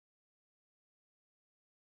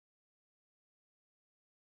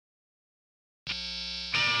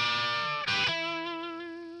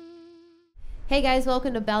Hey guys,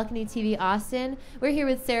 welcome to Balcony TV Austin. We're here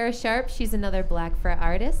with Sarah Sharp. She's another Black Fret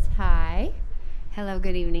artist. Hi. Hello,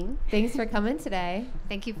 good evening. Thanks for coming today.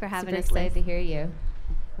 Thank you for having us. Super excited to hear you.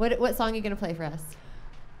 What song are you going to play for us?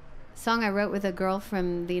 Song I wrote with a girl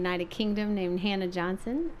from the United Kingdom named Hannah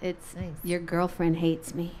Johnson. It's Nice. Your Girlfriend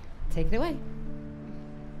Hates Me. Take it away.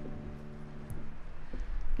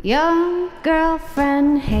 Your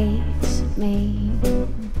girlfriend hates me.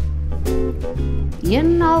 You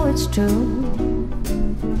know it's true.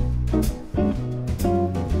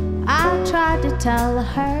 I tried to tell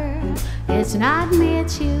her it's not me,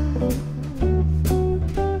 it's you.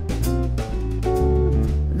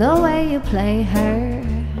 The way you play her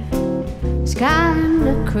is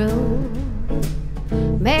kinda cruel,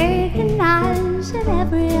 making eyes at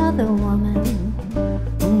every other woman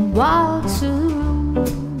who walks through the room.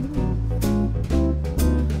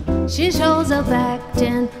 She shows up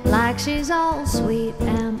acting like she's all sweet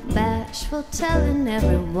and bashful, telling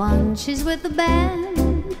everyone she's with the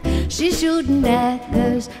band. She's shooting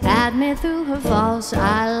daggers at me through her false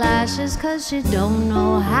eyelashes, 'cause she don't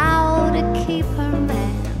know how to keep her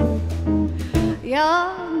man.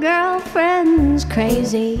 Your girlfriend's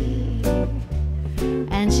crazy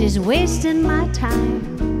and she's wasting my time.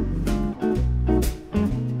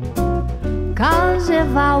 'Cause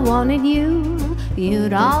if I wanted you,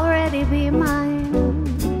 you'd already be mine.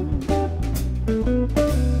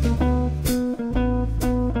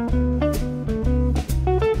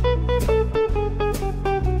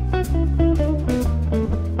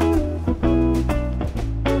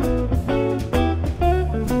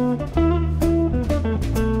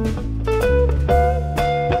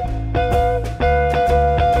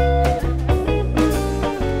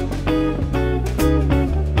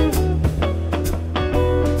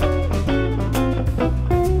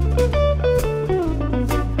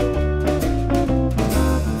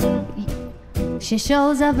 She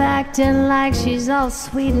shows up acting like she's all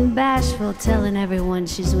sweet and bashful, telling everyone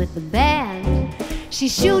she's with the band.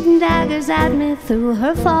 She's shooting daggers at me through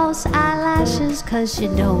her false eyelashes, 'cause she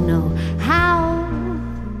don't know how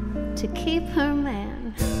to keep her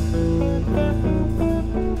man.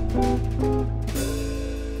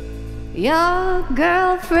 Your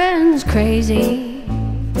girlfriend's crazy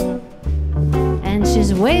and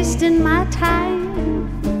she's wasting my time.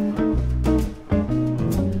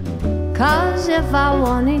 'Cause if I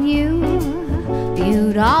wanted you,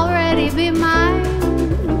 you'd already be mine.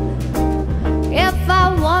 If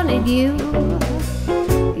I wanted you,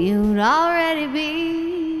 you'd already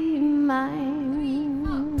be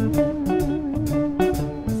mine.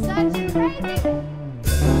 Such crazy.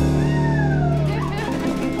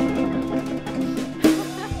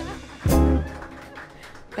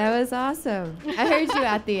 That was awesome. I heard you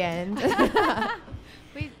at the end.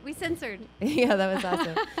 We censored. Yeah, that was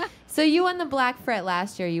awesome. So you won the Black Fret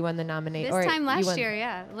last year. You won the nomination. This time last year,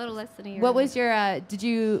 yeah, a little less than a year. What was your? Did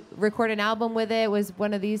you record an album with it? Was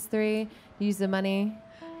one of these three? Use the money.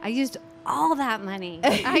 I used all that money.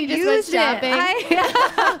 You just went shopping.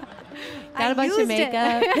 Got a bunch of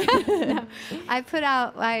makeup. No, I put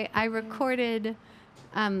out. I recorded.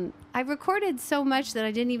 I recorded so much that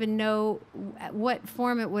I didn't even know what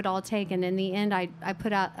form it would all take, and in the end, I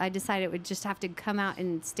decided it would just have to come out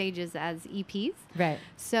in stages as EPs. Right.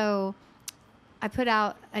 So I put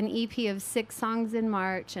out an EP of 6 songs in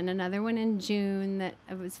March, and another one in June that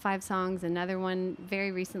it was 5 songs. Another one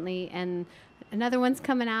very recently, and another one's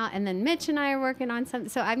coming out. And then Mitch and I are working on something.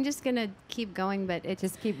 So I'm just gonna keep going, but it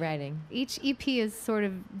Just keep writing. Each EP is sort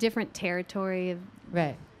of different territory of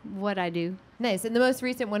Right. what I do. Nice. And the most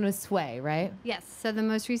recent one was Sway, right? Yes. So the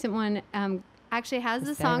most recent one actually has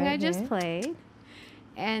the Is that song right I just here? played,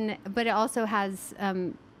 but it also has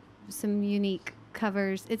some unique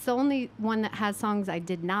covers. It's the only one that has songs I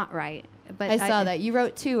did not write. But I saw that. You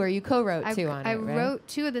wrote 2 or you co-wrote 2 on I it, right? wrote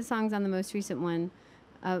 2 of the songs on the most recent one,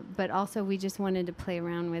 but also we just wanted to play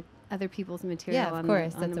around with other people's material. Yeah, of on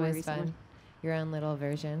course. The, on That's the more always recent fun. one. Your own little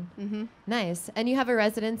version. Mm-hmm. Nice. And you have a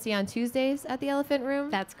residency on Tuesdays at the Elephant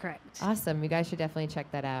Room? That's correct. Awesome. You guys should definitely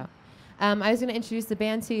check that out. I was going to introduce the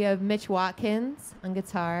band to you of Mitch Watkins on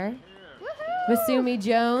guitar, Masumi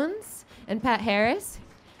Jones, and Pat Harris.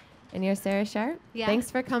 And you're Sarah Sharp. Yeah.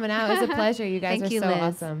 Thanks for coming out. It was a pleasure. You guys Thank are you, so Liz.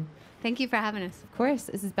 awesome. Thank you for having us. Of course.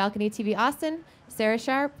 This is Balcony TV Austin. Sarah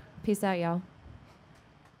Sharp. Peace out, y'all.